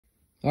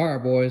All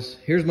right, boys,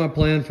 here's my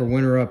plan for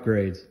winter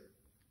upgrades.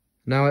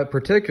 Now, it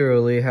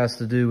particularly has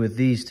to do with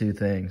these two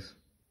things.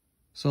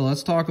 So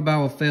let's talk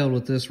about what failed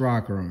with this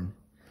rocker arm.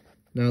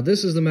 Now,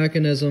 this is the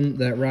mechanism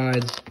that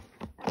rides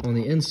on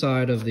the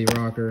inside of the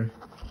rocker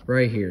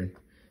right here.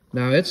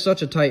 Now, it's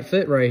such a tight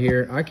fit right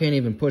here, I can't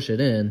even push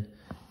it in.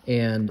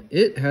 And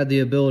it had the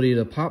ability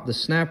to pop the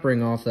snap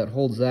ring off that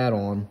holds that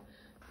on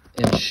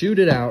and shoot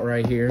it out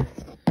right here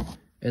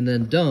and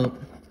then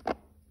dump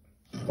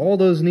all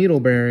those needle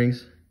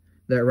bearings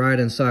that ride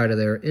inside of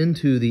there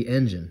into the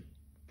engine.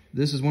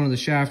 This is one of the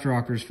shaft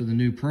rockers for the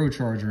new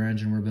ProCharger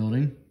engine we're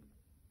building.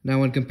 Now,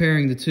 when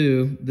comparing the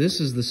two, this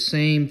is the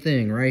same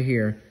thing right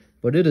here,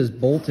 but it is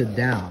bolted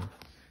down,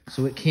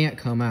 so it can't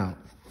come out.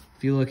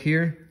 If you look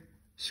here,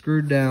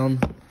 screwed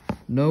down,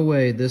 no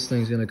way this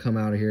thing's gonna come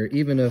out of here,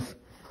 even if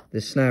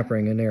this snap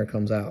ring in there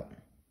comes out.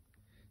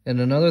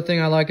 And another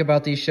thing I like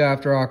about these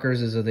shaft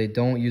rockers is that they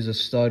don't use a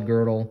stud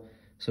girdle,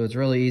 so it's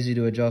really easy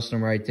to adjust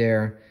them right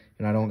there,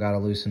 and I don't gotta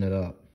loosen it up.